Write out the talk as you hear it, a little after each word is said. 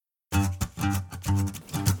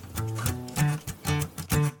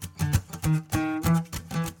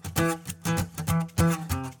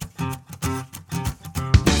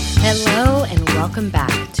Welcome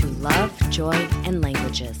back to Love, Joy, and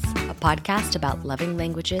Languages, a podcast about loving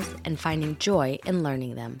languages and finding joy in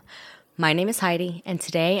learning them. My name is Heidi, and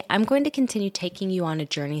today I'm going to continue taking you on a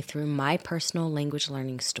journey through my personal language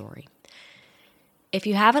learning story. If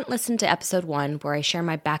you haven't listened to episode 1, where I share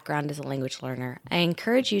my background as a language learner, I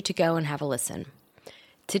encourage you to go and have a listen.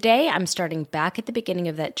 Today, I'm starting back at the beginning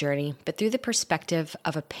of that journey, but through the perspective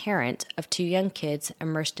of a parent of 2 young kids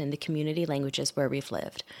immersed in the community languages where we've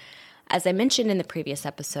lived. As I mentioned in the previous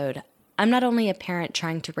episode, I'm not only a parent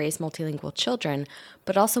trying to raise multilingual children,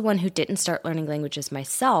 but also one who didn't start learning languages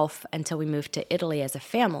myself until we moved to Italy as a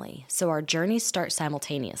family, so our journeys start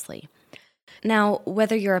simultaneously. Now,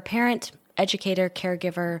 whether you're a parent, educator,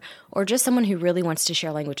 caregiver, or just someone who really wants to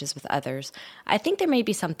share languages with others, I think there may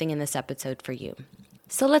be something in this episode for you.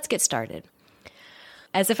 So let's get started.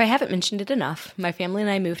 As if I haven't mentioned it enough, my family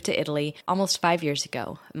and I moved to Italy almost 5 years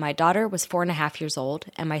ago. My daughter was 4.5 years old,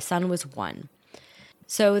 and my son was 1.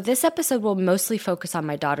 So this episode will mostly focus on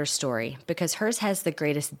my daughter's story because hers has the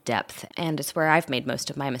greatest depth, and it's where I've made most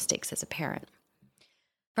of my mistakes as a parent.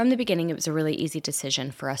 From the beginning, it was a really easy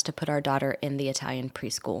decision for us to put our daughter in the Italian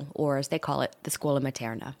preschool, or as they call it, the scuola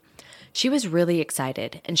materna. She was really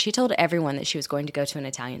excited, and she told everyone that she was going to go to an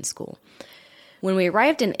Italian school. When we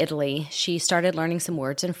arrived in Italy, she started learning some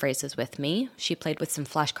words and phrases with me. She played with some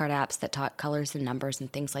flashcard apps that taught colors and numbers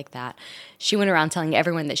and things like that. She went around telling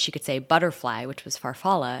everyone that she could say butterfly, which was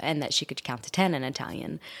farfalla, and that she could count to 10 in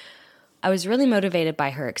Italian. I was really motivated by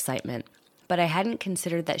her excitement, but I hadn't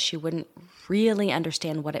considered that she wouldn't really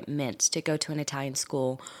understand what it meant to go to an Italian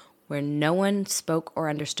school where no one spoke or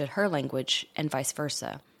understood her language and vice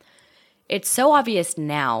versa. It's so obvious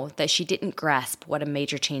now that she didn't grasp what a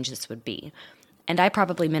major change this would be. And I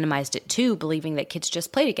probably minimized it too, believing that kids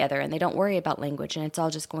just play together and they don't worry about language and it's all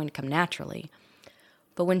just going to come naturally.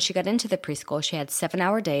 But when she got into the preschool, she had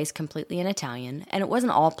 7-hour days completely in Italian, and it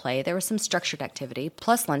wasn't all play. There was some structured activity,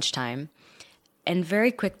 plus lunchtime, and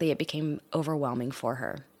very quickly it became overwhelming for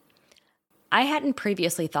her. I hadn't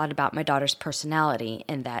previously thought about my daughter's personality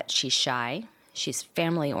in that she's shy, she's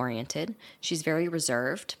family-oriented, she's very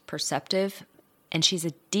reserved, perceptive, and she's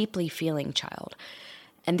a deeply feeling child.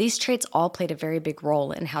 And these traits all played a very big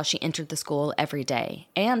role in how she entered the school every day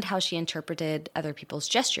and how she interpreted other people's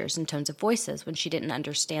gestures and tones of voices when she didn't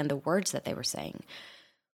understand the words that they were saying.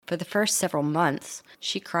 For the first several months,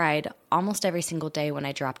 she cried almost every single day when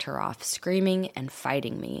I dropped her off, screaming and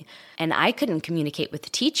fighting me. And I couldn't communicate with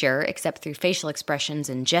the teacher except through facial expressions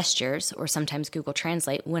and gestures, or sometimes Google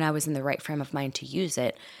Translate when I was in the right frame of mind to use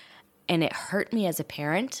it. And it hurt me as a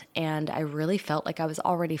parent, and I really felt like I was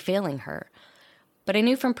already failing her. But I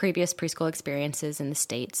knew from previous preschool experiences in the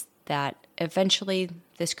States that eventually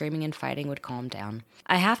the screaming and fighting would calm down.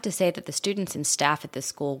 I have to say that the students and staff at this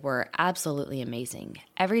school were absolutely amazing.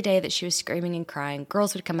 Every day that she was screaming and crying,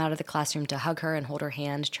 girls would come out of the classroom to hug her and hold her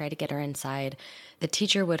hand, try to get her inside. The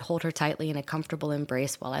teacher would hold her tightly in a comfortable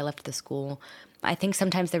embrace while I left the school. I think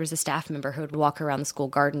sometimes there was a staff member who would walk around the school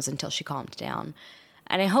gardens until she calmed down.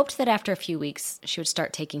 And I hoped that after a few weeks, she would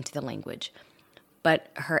start taking to the language.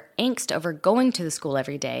 But her angst over going to the school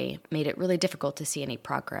every day made it really difficult to see any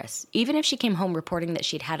progress. Even if she came home reporting that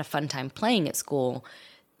she'd had a fun time playing at school,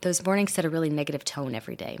 those mornings set a really negative tone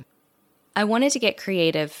every day. I wanted to get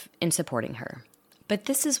creative in supporting her. But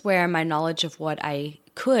this is where my knowledge of what I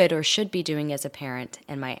could or should be doing as a parent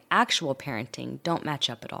and my actual parenting don't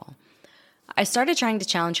match up at all. I started trying to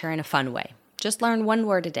challenge her in a fun way. Just learn 1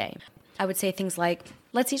 word a day. I would say things like,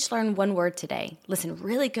 let's each learn 1 word today. Listen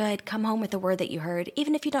really good, come home with a word that you heard,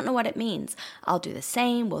 even if you don't know what it means. I'll do the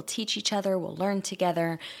same, we'll teach each other, we'll learn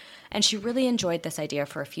together. And she really enjoyed this idea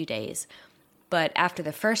for a few days. But after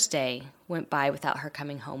the first day went by without her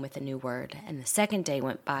coming home with a new word, and the second day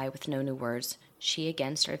went by with no new words, she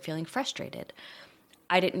again started feeling frustrated.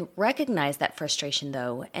 I didn't recognize that frustration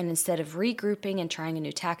though, and instead of regrouping and trying a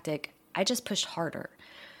new tactic, I just pushed harder.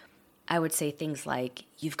 I would say things like,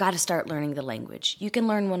 you've got to start learning the language. You can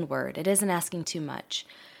learn 1 word. It isn't asking too much.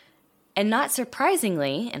 And not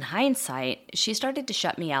surprisingly, in hindsight, she started to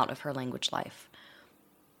shut me out of her language life.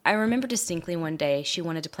 I remember distinctly one day she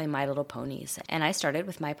wanted to play My Little Ponies, and I started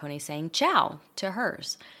with my pony saying ciao to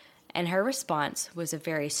hers. And her response was a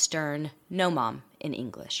very stern, no mom, in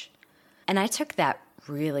English. And I took that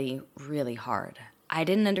really, really hard. I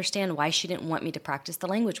didn't understand why she didn't want me to practice the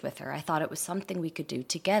language with her. I thought it was something we could do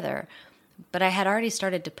together. But I had already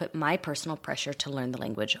started to put my personal pressure to learn the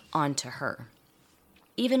language onto her.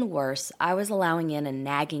 Even worse, I was allowing in a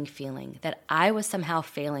nagging feeling that I was somehow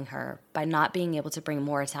failing her by not being able to bring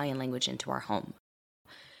more Italian language into our home.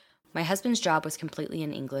 My husband's job was completely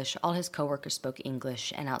in English. All his coworkers spoke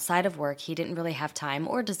English, and outside of work, he didn't really have time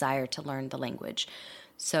or desire to learn the language.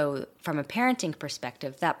 So from a parenting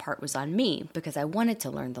perspective, that part was on me because I wanted to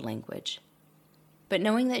learn the language. But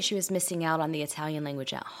knowing that she was missing out on the Italian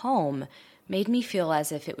language at home made me feel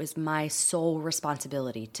as if it was my sole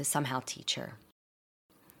responsibility to somehow teach her.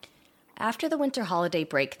 After the winter holiday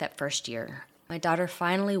break that first year, my daughter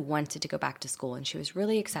finally wanted to go back to school, and she was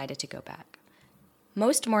really excited to go back.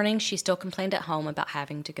 Most mornings, she still complained at home about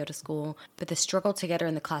having to go to school, but the struggle to get her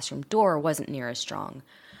in the classroom door wasn't near as strong.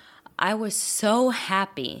 I was so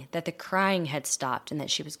happy that the crying had stopped and that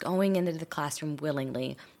she was going into the classroom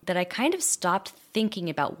willingly that I kind of stopped thinking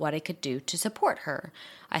about what I could do to support her.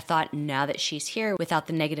 I thought, now that she's here without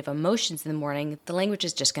the negative emotions in the morning, the language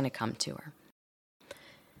is just going to come to her.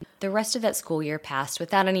 The rest of that school year passed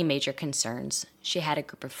without any major concerns. She had a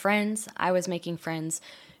group of friends. I was making friends.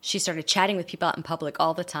 She started chatting with people out in public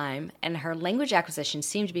all the time, and her language acquisition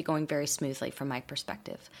seemed to be going very smoothly from my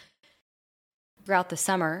perspective. Throughout the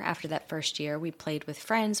summer, after that first year, we played with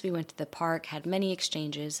friends, we went to the park, had many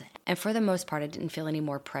exchanges, and for the most part, I didn't feel any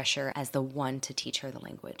more pressure as the one to teach her the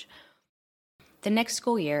language. The next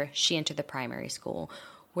school year, she entered the primary school,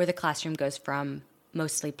 where the classroom goes from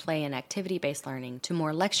mostly play and activity-based learning to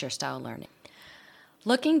more lecture-style learning.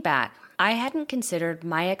 Looking back, I hadn't considered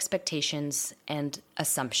my expectations and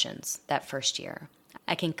assumptions that first year.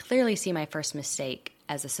 I can clearly see my first mistake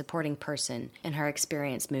as a supporting person in her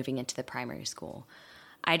experience moving into the primary school.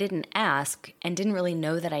 I didn't ask and didn't really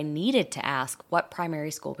know that I needed to ask what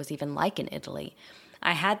primary school was even like in Italy.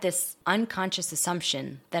 I had this unconscious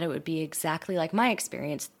assumption that it would be exactly like my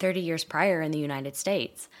experience 30 years prior in the United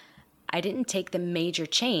States. I didn't take the major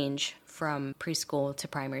change from preschool to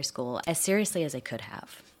primary school as seriously as I could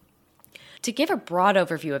have. To give a broad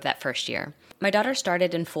overview of that first year, my daughter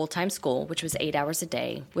started in full-time school, which was 8 hours a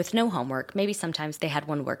day, with no homework. Maybe sometimes they had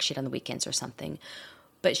one worksheet on the weekends or something.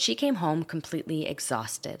 But she came home completely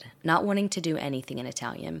exhausted, not wanting to do anything in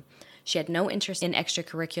Italian. She had no interest in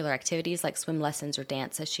extracurricular activities like swim lessons or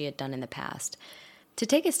dance as she had done in the past. To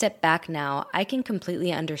take a step back now, I can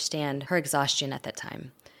completely understand her exhaustion at that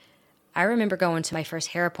time. I remember going to my first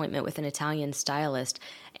hair appointment with an Italian stylist,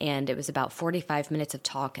 and it was about 45 minutes of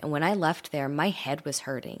talk, and when I left there, my head was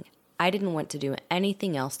hurting. I didn't want to do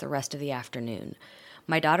anything else the rest of the afternoon.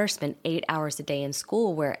 My daughter spent 8 hours a day in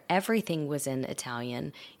school where everything was in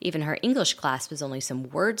Italian. Even her English class was only some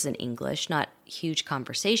words in English, not huge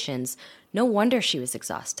conversations. No wonder she was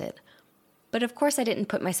exhausted. But of course I didn't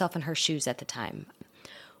put myself in her shoes at the time.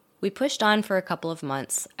 We pushed on for a couple of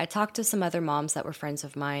months. I talked to some other moms that were friends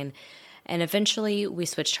of mine, and eventually we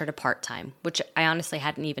switched her to part-time, which I honestly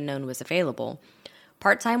hadn't even known was available.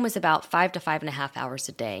 Part-time was about 5 to 5.5 hours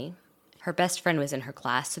a day. Her best friend was in her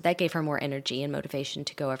class, so that gave her more energy and motivation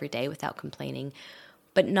to go every day without complaining.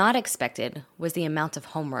 But not expected was the amount of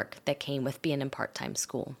homework that came with being in part-time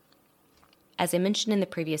school. As I mentioned in the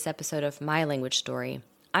previous episode of my language story,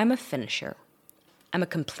 I'm a finisher. I'm a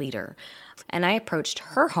completer, and I approached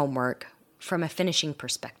her homework from a finishing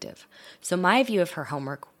perspective. So my view of her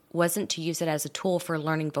homework wasn't to use it as a tool for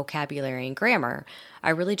learning vocabulary and grammar.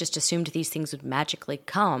 I really just assumed these things would magically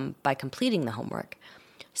come by completing the homework.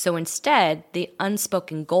 So instead, the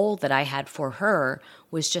unspoken goal that I had for her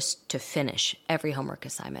was just to finish every homework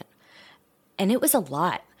assignment. And it was a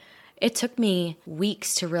lot. It took me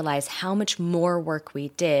weeks to realize how much more work we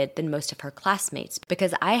did than most of her classmates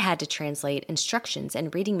because I had to translate instructions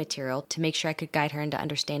and reading material to make sure I could guide her into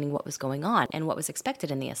understanding what was going on and what was expected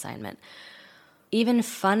in the assignment. Even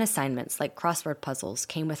fun assignments like crossword puzzles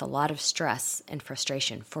came with a lot of stress and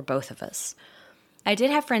frustration for both of us. I did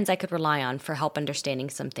have friends I could rely on for help understanding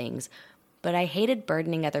some things, but I hated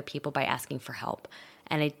burdening other people by asking for help,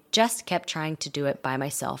 and I just kept trying to do it by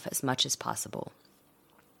myself as much as possible.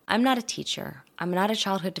 I'm not a teacher. I'm not a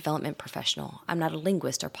childhood development professional. I'm not a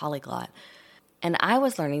linguist or polyglot. And I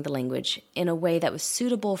was learning the language in a way that was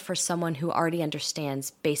suitable for someone who already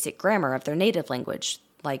understands basic grammar of their native language,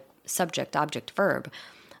 like subject, object, verb.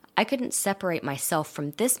 I couldn't separate myself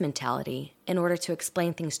from this mentality in order to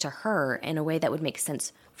explain things to her in a way that would make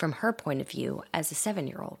sense from her point of view as a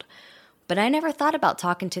 7-year-old. But I never thought about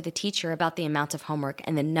talking to the teacher about the amount of homework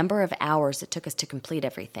and the number of hours it took us to complete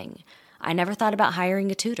everything. I never thought about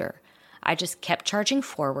hiring a tutor. I just kept charging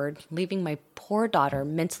forward, leaving my poor daughter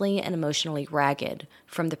mentally and emotionally ragged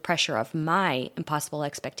from the pressure of my impossible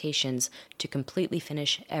expectations to completely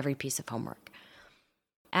finish every piece of homework.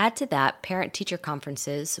 Add to that parent-teacher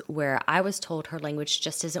conferences where I was told her language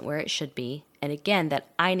just isn't where it should be, and again that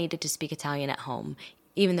I needed to speak Italian at home,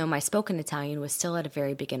 even though my spoken Italian was still at a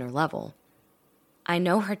very beginner level. I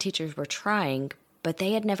know her teachers were trying, but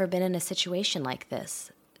they had never been in a situation like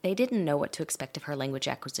this. They didn't know what to expect of her language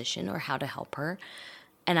acquisition or how to help her,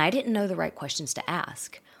 and I didn't know the right questions to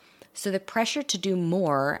ask. So the pressure to do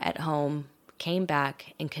more at home came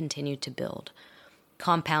back and continued to build.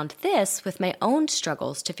 Compound this with my own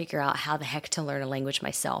struggles to figure out how the heck to learn a language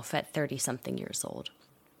myself at 30-something years old.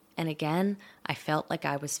 And again, I felt like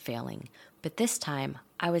I was failing, but this time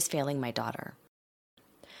I was failing my daughter.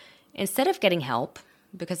 Instead of getting help,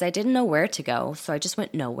 because I didn't know where to go, so I just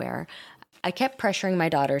went nowhere, I kept pressuring my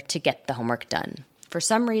daughter to get the homework done. For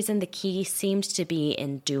some reason, the key seemed to be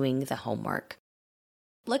in doing the homework.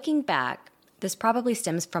 Looking back, this probably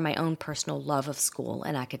stems from my own personal love of school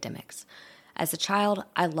and academics. As a child,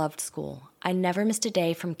 I loved school. I never missed a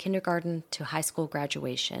day from kindergarten to high school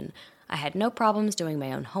graduation. I had no problems doing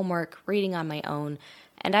my own homework, reading on my own,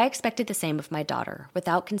 and I expected the same of my daughter,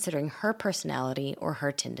 without considering her personality or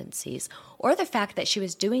her tendencies, or the fact that she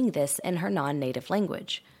was doing this in her non-native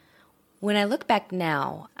language. When I look back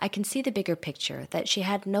now, I can see the bigger picture, that she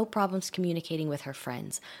had no problems communicating with her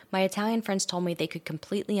friends. My Italian friends told me they could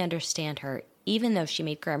completely understand her, even though she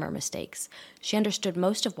made grammar mistakes. She understood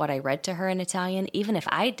most of what I read to her in Italian, even if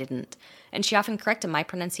I didn't, and she often corrected my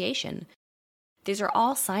pronunciation. These are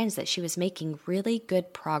all signs that she was making really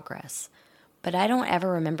good progress, but I don't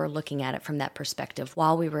ever remember looking at it from that perspective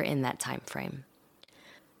while we were in that time frame.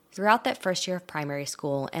 Throughout that first year of primary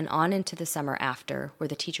school and on into the summer after, where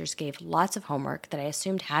the teachers gave lots of homework that I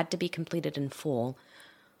assumed had to be completed in full,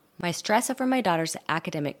 my stress over my daughter's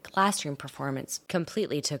academic classroom performance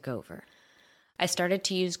completely took over. I started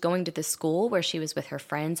to use going to the school where she was with her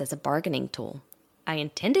friends as a bargaining tool. I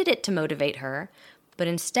intended it to motivate her, but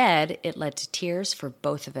instead it led to tears for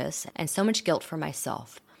both of us and so much guilt for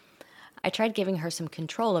myself. I tried giving her some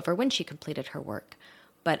control over when she completed her work,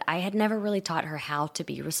 but I had never really taught her how to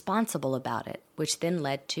be responsible about it, which then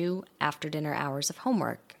led to after-dinner hours of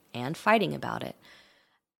homework and fighting about it.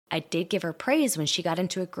 I did give her praise when she got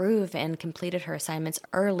into a groove and completed her assignments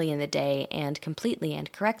early in the day and completely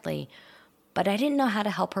and correctly, but I didn't know how to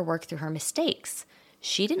help her work through her mistakes.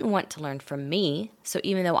 She didn't want to learn from me, so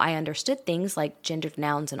even though I understood things like gendered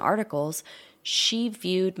nouns and articles, she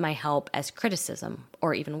viewed my help as criticism,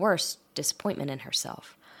 or even worse, disappointment in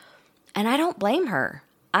herself. And I don't blame her.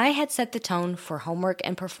 I had set the tone for homework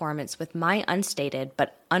and performance with my unstated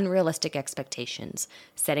but unrealistic expectations,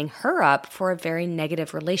 setting her up for a very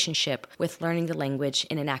negative relationship with learning the language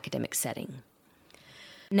in an academic setting.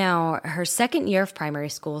 Now, her second year of primary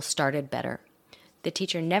school started better. The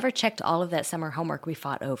teacher never checked all of that summer homework we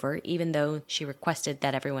fought over, even though she requested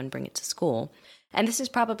that everyone bring it to school. And this is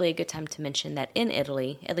probably a good time to mention that in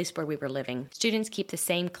Italy, at least where we were living, students keep the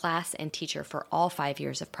same class and teacher for all 5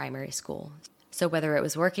 years of primary school. So whether it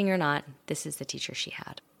was working or not, this is the teacher she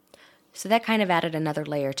had. So that kind of added another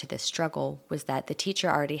layer to this struggle, was that the teacher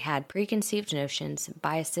already had preconceived notions,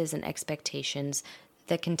 biases, and expectations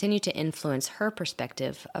that continued to influence her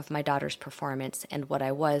perspective of my daughter's performance and what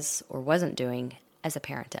I was or wasn't doing as a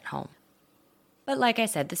parent at home. But like I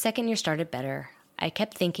said, the second year started better. I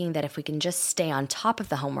kept thinking that if we can just stay on top of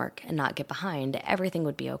the homework and not get behind, everything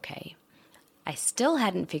would be okay. I still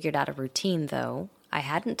hadn't figured out a routine, though. I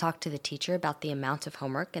hadn't talked to the teacher about the amount of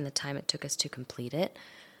homework and the time it took us to complete it,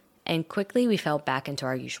 and quickly we fell back into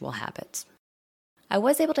our usual habits. I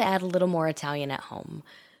was able to add a little more Italian at home.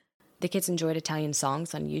 The kids enjoyed Italian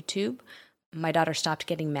songs on YouTube. My daughter stopped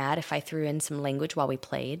getting mad if I threw in some language while we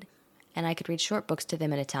played, and I could read short books to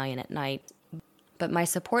them in Italian at night. But my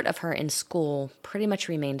support of her in school pretty much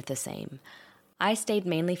remained the same. I stayed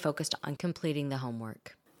mainly focused on completing the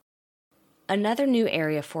homework. Another new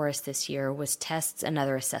area for us this year was tests and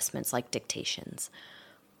other assessments like dictations.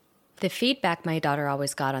 The feedback my daughter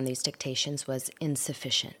always got on these dictations was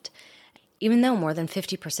insufficient. Even though more than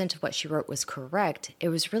 50% of what she wrote was correct, it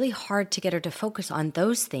was really hard to get her to focus on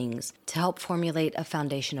those things to help formulate a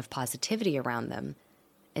foundation of positivity around them.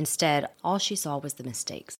 Instead, all she saw was the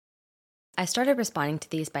mistakes. I started responding to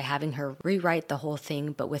these by having her rewrite the whole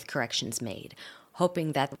thing but with corrections made,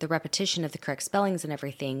 hoping that the repetition of the correct spellings and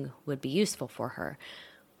everything would be useful for her.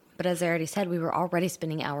 But as I already said, we were already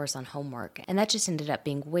spending hours on homework, and that just ended up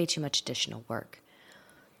being way too much additional work.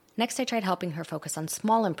 Next, I tried helping her focus on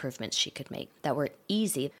small improvements she could make that were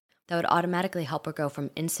easy, that would automatically help her go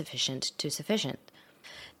from insufficient to sufficient.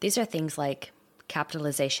 These are things like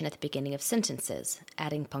capitalization at the beginning of sentences,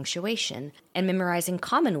 adding punctuation, and memorizing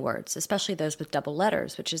common words, especially those with double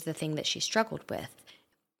letters, which is the thing that she struggled with.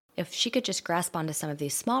 If she could just grasp onto some of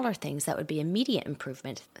these smaller things, that would be immediate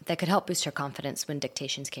improvement that could help boost her confidence when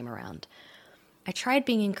dictations came around. I tried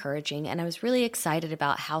being encouraging, and I was really excited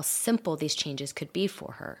about how simple these changes could be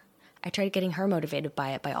for her. I tried getting her motivated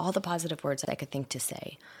by it, by all the positive words that I could think to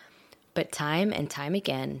say. But time and time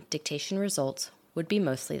again, dictation results would be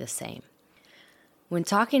mostly the same. When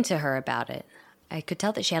talking to her about it, I could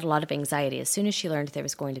tell that she had a lot of anxiety as soon as she learned there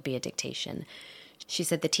was going to be a dictation. She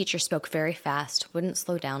said the teacher spoke very fast, wouldn't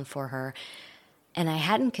slow down for her, and I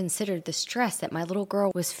hadn't considered the stress that my little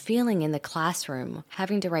girl was feeling in the classroom,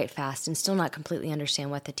 having to write fast and still not completely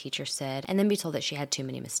understand what the teacher said, and then be told that she had too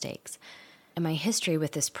many mistakes. And my history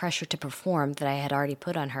with this pressure to perform that I had already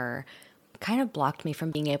put on her kind of blocked me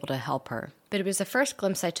from being able to help her. But it was the first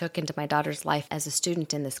glimpse I took into my daughter's life as a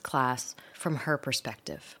student in this class from her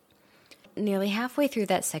perspective. Nearly halfway through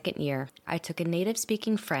that second year, I took a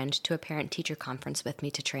native-speaking friend to a parent-teacher conference with me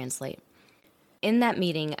to translate. In that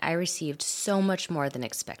meeting, I received so much more than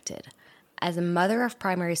expected. As a mother of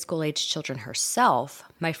primary school-age children herself,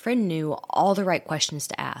 my friend knew all the right questions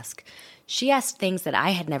to ask. She asked things that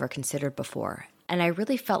I had never considered before, and I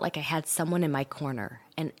really felt like I had someone in my corner,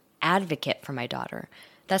 an advocate for my daughter.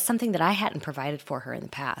 That's something that I hadn't provided for her in the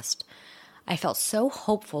past. I felt so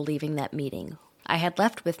hopeful leaving that meeting. I had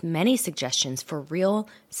left with many suggestions for real,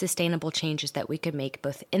 sustainable changes that we could make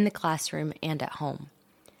both in the classroom and at home.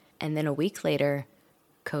 And then a week later,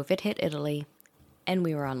 COVID hit Italy, and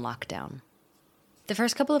we were on lockdown. The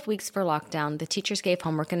first couple of weeks for lockdown, the teachers gave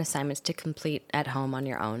homework and assignments to complete at home on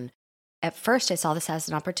your own. At first, I saw this as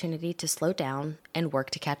an opportunity to slow down and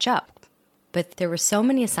work to catch up. But there were so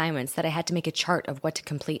many assignments that I had to make a chart of what to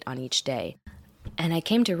complete on each day. And I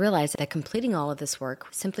came to realize that completing all of this work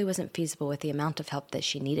simply wasn't feasible with the amount of help that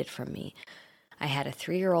she needed from me. I had a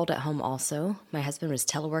 3-year-old at home also. My husband was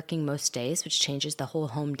teleworking most days, which changes the whole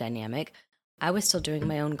home dynamic. I was still doing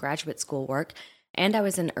my own graduate school work, and I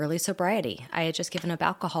was in early sobriety. I had just given up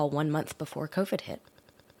alcohol 1 month before COVID hit.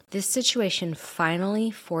 This situation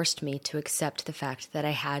finally forced me to accept the fact that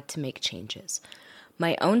I had to make changes.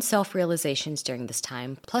 My own self-realizations during this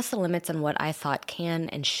time, plus the limits on what I thought can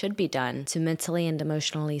and should be done to mentally and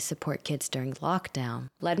emotionally support kids during lockdown,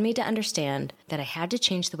 led me to understand that I had to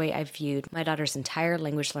change the way I viewed my daughter's entire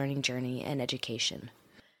language learning journey and education.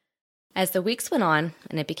 As the weeks went on,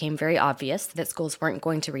 and it became very obvious that schools weren't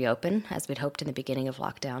going to reopen, as we'd hoped in the beginning of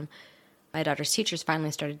lockdown, my daughter's teachers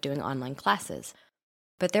finally started doing online classes.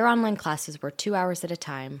 But their online classes were 2 hours at a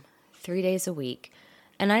time, 3 days a week,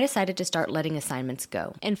 and I decided to start letting assignments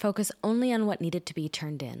go and focus only on what needed to be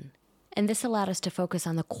turned in. And this allowed us to focus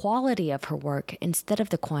on the quality of her work instead of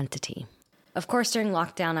the quantity. Of course, during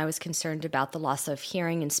lockdown, I was concerned about the loss of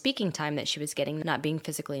hearing and speaking time that she was getting, not being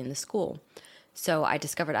physically in the school. So I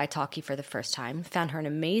discovered italki for the first time, found her an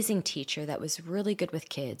amazing teacher that was really good with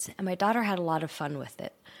kids, and my daughter had a lot of fun with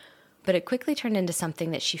it. But it quickly turned into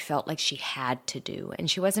something that she felt like she had to do,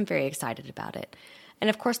 and she wasn't very excited about it. And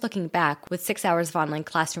of course, looking back, with 6 hours of online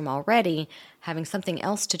classroom already, having something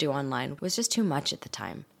else to do online was just too much at the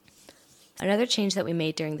time. Another change that we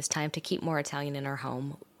made during this time to keep more Italian in our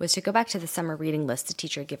home was to go back to the summer reading list the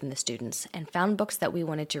teacher had given the students and found books that we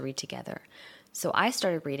wanted to read together. So I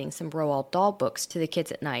started reading some Roald Dahl books to the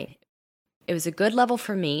kids at night. It was a good level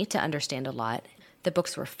for me to understand a lot. The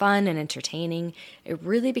books were fun and entertaining. It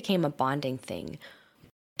really became a bonding thing.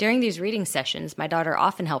 During these reading sessions, my daughter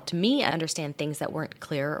often helped me understand things that weren't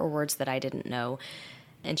clear or words that I didn't know.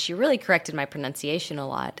 And she really corrected my pronunciation a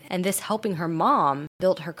lot. And this helping her mom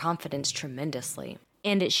built her confidence tremendously.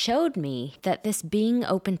 And it showed me that this being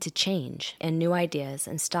open to change and new ideas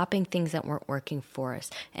and stopping things that weren't working for us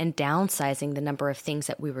and downsizing the number of things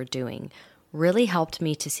that we were doing really helped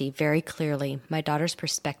me to see very clearly my daughter's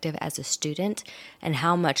perspective as a student and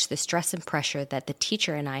how much the stress and pressure that the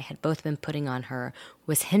teacher and I had both been putting on her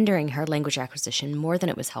was hindering her language acquisition more than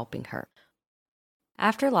it was helping her.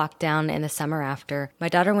 After lockdown and the summer after, my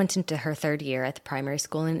daughter went into her 3rd year at the primary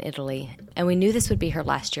school in Italy, and we knew this would be her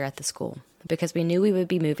last year at the school because we knew we would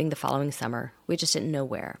be moving the following summer. We just didn't know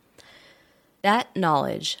where. That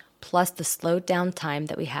knowledge, plus the slowed down time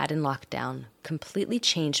that we had in lockdown, completely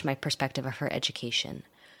changed my perspective of her education.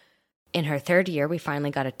 In her 3rd year, we finally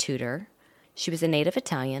got a tutor. She was a native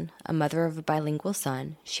Italian, a mother of a bilingual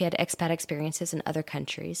son. She had expat experiences in other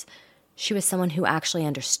countries. She was someone who actually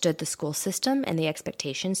understood the school system and the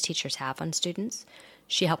expectations teachers have on students.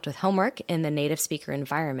 She helped with homework in the native speaker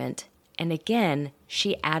environment. And again,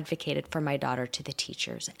 she advocated for my daughter to the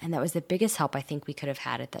teachers. And that was the biggest help I think we could have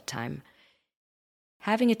had at that time.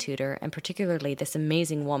 Having a tutor, and particularly this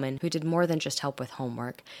amazing woman who did more than just help with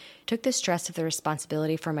homework, took the stress of the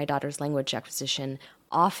responsibility for my daughter's language acquisition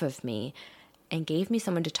off of me and gave me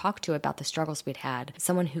someone to talk to about the struggles we'd had,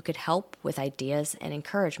 someone who could help with ideas and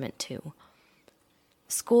encouragement too.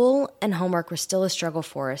 School and homework were still a struggle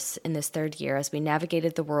for us in this third year as we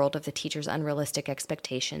navigated the world of the teacher's unrealistic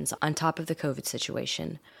expectations on top of the COVID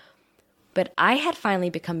situation. But I had finally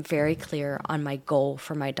become very clear on my goal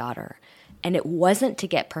for my daughter, and it wasn't to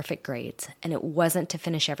get perfect grades, and it wasn't to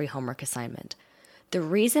finish every homework assignment. The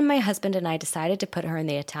reason my husband and I decided to put her in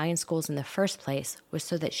the Italian schools in the first place was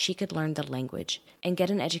so that she could learn the language and get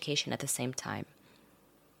an education at the same time.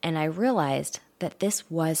 And I realized that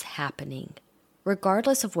this was happening.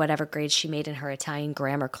 Regardless of whatever grades she made in her Italian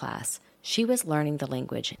grammar class, she was learning the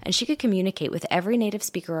language, and she could communicate with every native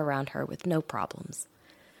speaker around her with no problems.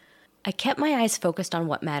 I kept my eyes focused on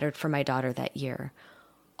what mattered for my daughter that year.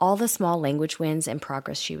 All the small language wins and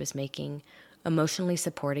progress she was making, emotionally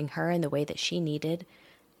supporting her in the way that she needed,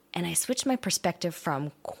 and I switched my perspective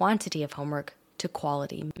from quantity of homework to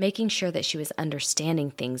quality, making sure that she was understanding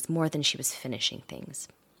things more than she was finishing things.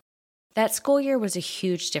 That school year was a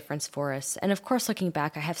huge difference for us, and of course, looking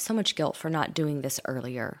back, I have so much guilt for not doing this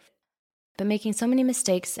earlier. But making so many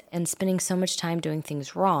mistakes and spending so much time doing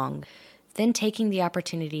things wrong, then taking the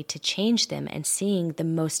opportunity to change them and seeing the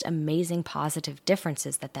most amazing positive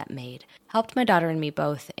differences that made, helped my daughter and me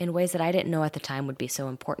both in ways that I didn't know at the time would be so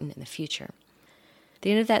important in the future.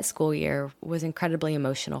 The end of that school year was incredibly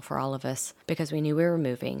emotional for all of us because we knew we were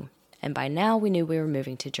moving, and by now we knew we were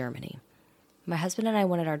moving to Germany. My husband and I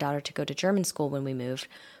wanted our daughter to go to German school when we moved,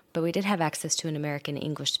 but we did have access to an American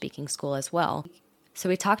English-speaking school as well. So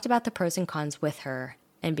we talked about the pros and cons with her,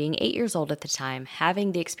 and being 8 years old at the time,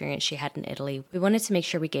 having the experience she had in Italy, we wanted to make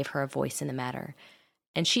sure we gave her a voice in the matter.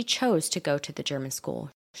 And she chose to go to the German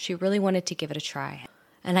school. She really wanted to give it a try.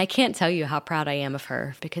 And I can't tell you how proud I am of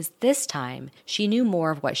her, because this time, she knew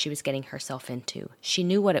more of what she was getting herself into. She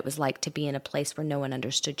knew what it was like to be in a place where no one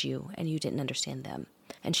understood you, and you didn't understand them.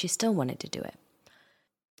 And she still wanted to do it.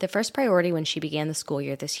 The first priority when she began the school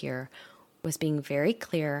year this year was being very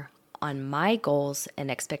clear on my goals and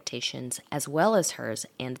expectations, as well as hers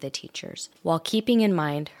and the teachers, while keeping in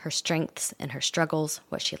mind her strengths and her struggles,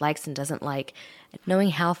 what she likes and doesn't like, and knowing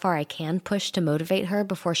how far I can push to motivate her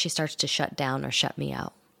before she starts to shut down or shut me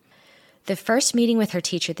out. The first meeting with her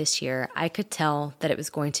teacher this year, I could tell that it was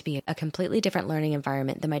going to be a completely different learning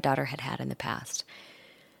environment than my daughter had had in the past.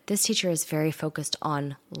 This teacher is very focused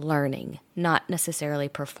on learning, not necessarily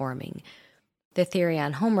performing. The theory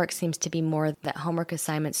on homework seems to be more that homework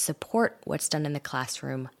assignments support what's done in the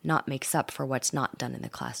classroom, not makes up for what's not done in the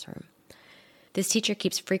classroom. This teacher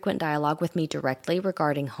keeps frequent dialogue with me directly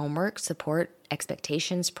regarding homework, support,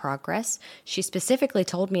 expectations, progress. She specifically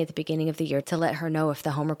told me at the beginning of the year to let her know if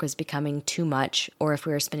the homework was becoming too much or if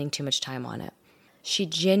we were spending too much time on it. She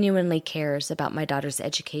genuinely cares about my daughter's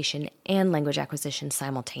education and language acquisition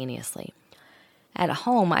simultaneously. At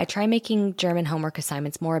home, I try making German homework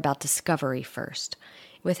assignments more about discovery first.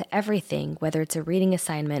 With everything, whether it's a reading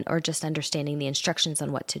assignment or just understanding the instructions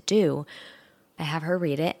on what to do, I have her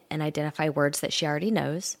read it and identify words that she already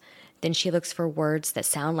knows. Then she looks for words that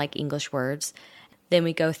sound like English words. Then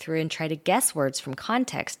we go through and try to guess words from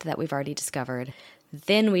context that we've already discovered.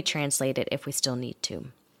 Then we translate it if we still need to.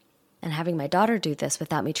 And having my daughter do this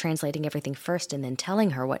without me translating everything first and then telling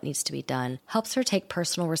her what needs to be done helps her take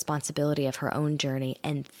personal responsibility of her own journey,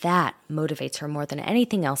 and that motivates her more than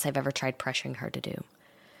anything else I've ever tried pressuring her to do.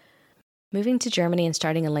 Moving to Germany and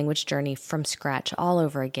starting a language journey from scratch all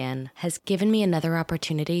over again has given me another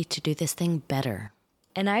opportunity to do this thing better.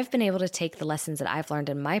 And I've been able to take the lessons that I've learned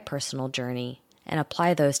in my personal journey and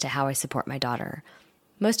apply those to how I support my daughter.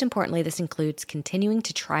 Most importantly, this includes continuing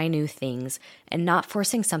to try new things and not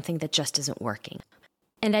forcing something that just isn't working.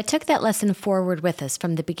 And I took that lesson forward with us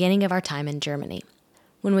from the beginning of our time in Germany.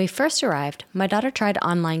 When we first arrived, my daughter tried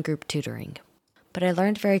online group tutoring. But I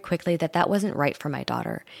learned very quickly that that wasn't right for my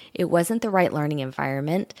daughter. It wasn't the right learning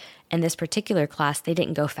environment, and this particular class, they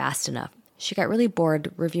didn't go fast enough. She got really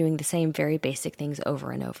bored reviewing the same very basic things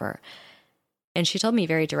over and over. And she told me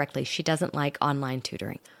very directly she doesn't like online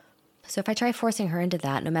tutoring. So if I try forcing her into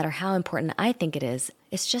that, no matter how important I think it is,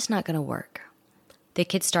 it's just not going to work. The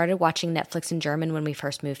kids started watching Netflix in German when we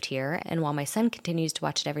first moved here, and while my son continues to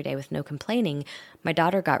watch it every day with no complaining, my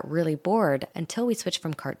daughter got really bored until we switched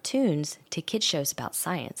from cartoons to kid shows about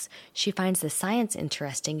science. She finds the science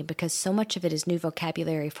interesting because so much of it is new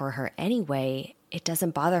vocabulary for her anyway, it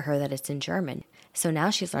doesn't bother her that it's in German. So now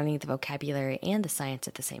she's learning the vocabulary and the science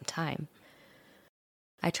at the same time.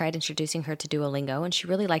 I tried introducing her to Duolingo, and she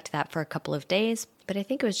really liked that for a couple of days, but I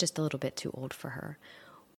think it was just a little bit too old for her.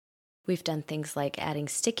 We've done things like adding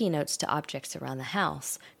sticky notes to objects around the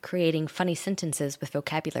house, creating funny sentences with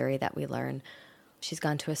vocabulary that we learn. She's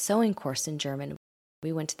gone to a sewing course in German.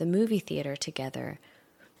 We went to the movie theater together.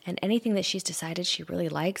 And anything that she's decided she really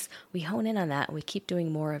likes, we hone in on that and we keep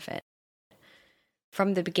doing more of it.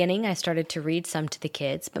 From the beginning, I started to read some to the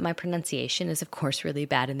kids, but my pronunciation is, of course, really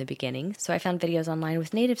bad in the beginning, so I found videos online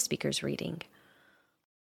with native speakers reading.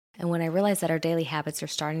 And when I realized that our daily habits are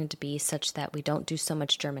starting to be such that we don't do so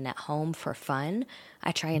much German at home for fun,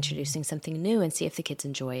 I try introducing something new and see if the kids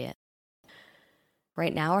enjoy it.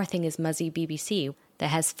 Right now, our thing is Muzzy BBC that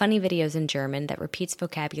has funny videos in German that repeats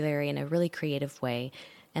vocabulary in a really creative way.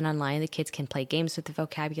 And online, the kids can play games with the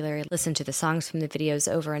vocabulary, listen to the songs from the videos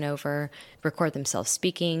over and over, record themselves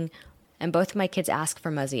speaking. And both of my kids ask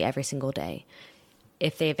for Muzzy every single day.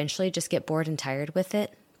 If they eventually just get bored and tired with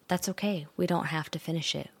it, that's okay. We don't have to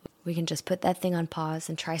finish it. We can just put that thing on pause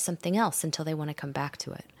and try something else until they want to come back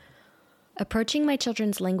to it. Approaching my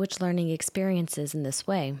children's language learning experiences in this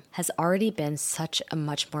way has already been such a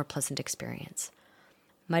much more pleasant experience.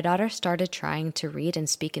 My daughter started trying to read and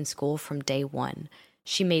speak in school from day one.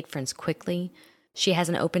 She made friends quickly. She has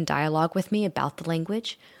an open dialogue with me about the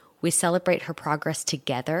language. We celebrate her progress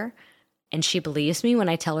together, and she believes me when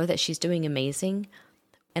I tell her that she's doing amazing.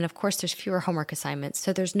 And of course, there's fewer homework assignments,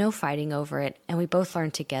 so there's no fighting over it, and we both learn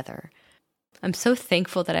together. I'm so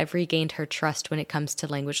thankful that I've regained her trust when it comes to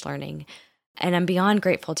language learning, and I'm beyond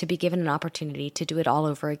grateful to be given an opportunity to do it all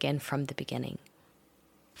over again from the beginning.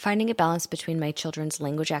 Finding a balance between my children's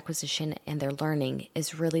language acquisition and their learning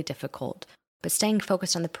is really difficult, but staying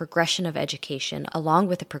focused on the progression of education along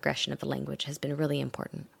with the progression of the language has been really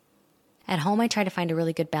important. At home, I try to find a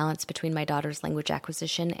really good balance between my daughter's language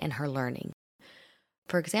acquisition and her learning.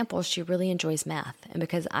 For example, she really enjoys math, and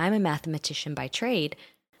because I'm a mathematician by trade,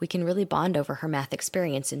 we can really bond over her math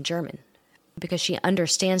experience in German. Because she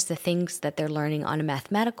understands the things that they're learning on a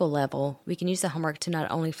mathematical level, we can use the homework to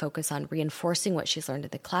not only focus on reinforcing what she's learned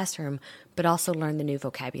in the classroom, but also learn the new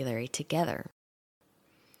vocabulary together.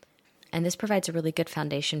 And this provides a really good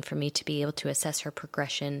foundation for me to be able to assess her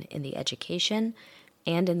progression in the education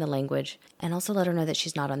and in the language, and also let her know that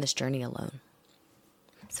she's not on this journey alone.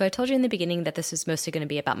 So I told you in the beginning that this was mostly going to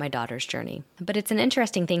be about my daughter's journey, but it's an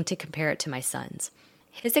interesting thing to compare it to my son's.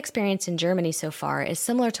 His experience in Germany so far is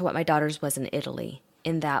similar to what my daughter's was in Italy,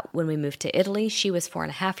 in that when we moved to Italy, she was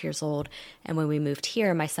 4.5 years old, and when we moved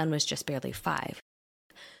here, my son was just barely 5.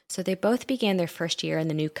 So they both began their first year in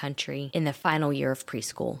the new country in the final year of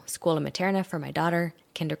preschool, Scuola Materna for my daughter,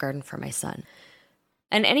 kindergarten for my son.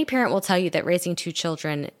 And any parent will tell you that raising 2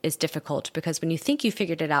 children is difficult because when you think you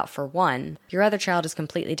figured it out for one, your other child is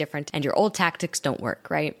completely different and your old tactics don't work,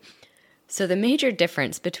 right? So the major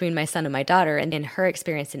difference between my son and my daughter and in her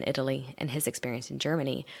experience in Italy and his experience in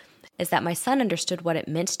Germany is that my son understood what it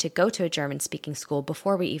meant to go to a German-speaking school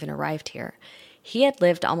before we even arrived here. He had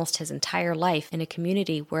lived almost his entire life in a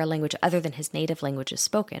community where a language other than his native language is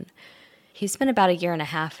spoken. He spent about 1.5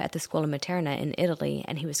 years at the Scuola Materna in Italy,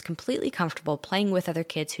 and he was completely comfortable playing with other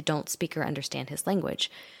kids who don't speak or understand his language.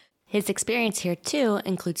 His experience here, too,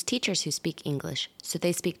 includes teachers who speak English, so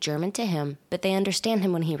they speak German to him, but they understand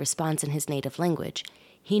him when he responds in his native language.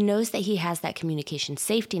 He knows that he has that communication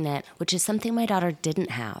safety net, which is something my daughter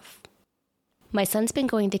didn't have. My son's been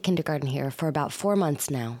going to kindergarten here for about 4 months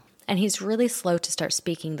now, and he's really slow to start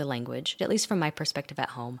speaking the language, at least from my perspective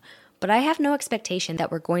at home. But I have no expectation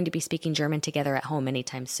that we're going to be speaking German together at home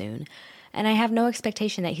anytime soon, and I have no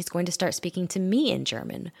expectation that he's going to start speaking to me in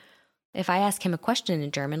German. If I ask him a question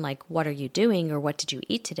in German, like, "What are you doing?" or "What did you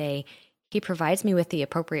eat today?" he provides me with the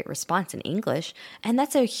appropriate response in English, and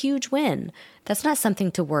that's a huge win. That's not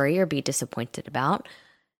something to worry or be disappointed about.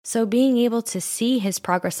 So being able to see his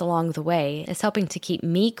progress along the way is helping to keep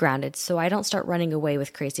me grounded so I don't start running away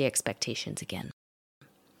with crazy expectations again.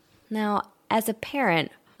 Now, as a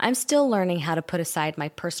parent, I'm still learning how to put aside my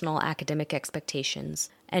personal academic expectations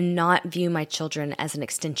and not view my children as an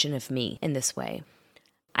extension of me in this way.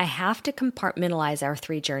 I have to compartmentalize our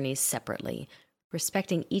 3 journeys separately,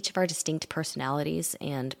 respecting each of our distinct personalities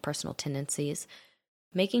and personal tendencies,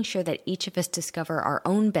 making sure that each of us discover our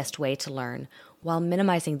own best way to learn while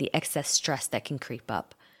minimizing the excess stress that can creep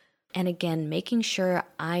up. And again, making sure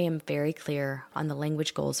I am very clear on the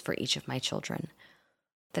language goals for each of my children,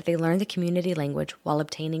 that they learn the community language while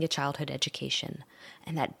obtaining a childhood education.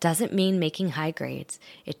 And that doesn't mean making high grades.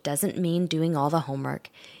 It doesn't mean doing all the homework.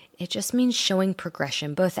 It just means showing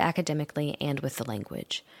progression, both academically and with the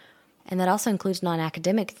language. And that also includes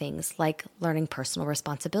non-academic things like learning personal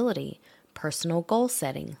responsibility, personal goal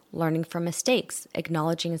setting, learning from mistakes,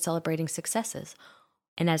 acknowledging and celebrating successes.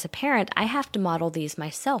 And as a parent, I have to model these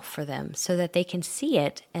myself for them so that they can see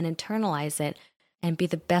it and internalize it and be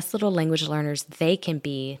the best little language learners they can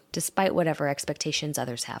be, despite whatever expectations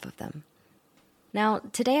others have of them. Now,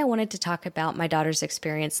 today I wanted to talk about my daughter's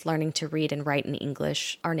experience learning to read and write in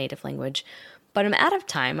English, our native language. But I'm out of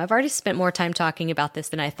time. I've already spent more time talking about this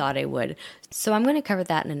than I thought I would, so I'm going to cover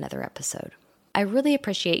that in another episode. I really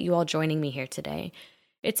appreciate you all joining me here today.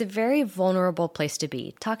 It's a very vulnerable place to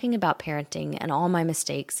be, talking about parenting and all my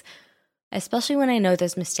mistakes, especially when I know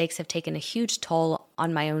those mistakes have taken a huge toll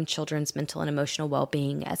on my own children's mental and emotional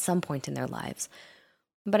well-being at some point in their lives.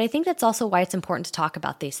 But I think that's also why it's important to talk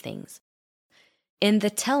about these things. In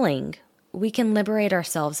the telling, we can liberate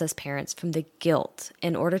ourselves as parents from the guilt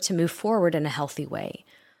in order to move forward in a healthy way.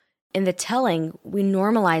 In the telling, we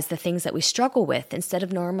normalize the things that we struggle with instead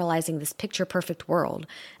of normalizing this picture-perfect world,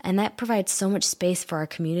 and that provides so much space for our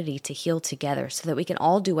community to heal together so that we can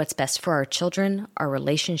all do what's best for our children, our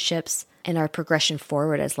relationships, and our progression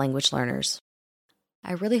forward as language learners.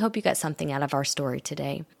 I really hope you got something out of our story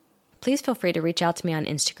today. Please feel free to reach out to me on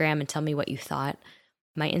Instagram and tell me what you thought.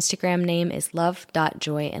 My Instagram name is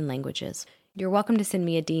love.joyandlanguages. You're welcome to send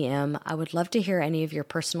me a DM. I would love to hear any of your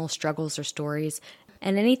personal struggles or stories,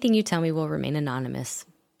 and anything you tell me will remain anonymous.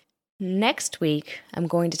 Next week, I'm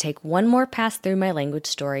going to take one more pass through my language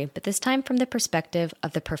story, but this time from the perspective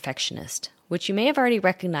of the perfectionist, which you may have already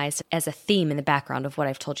recognized as a theme in the background of what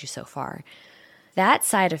I've told you so far. That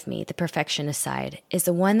side of me, the perfectionist side, is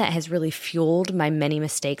the one that has really fueled my many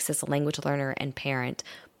mistakes as a language learner and parent.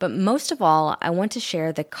 But most of all, I want to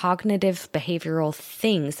share the cognitive behavioral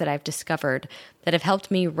things that I've discovered that have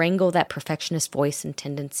helped me wrangle that perfectionist voice and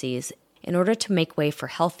tendencies in order to make way for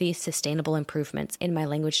healthy, sustainable improvements in my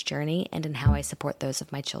language journey and in how I support those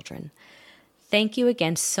of my children. Thank you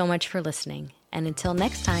again so much for listening, and until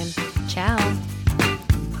next time, ciao!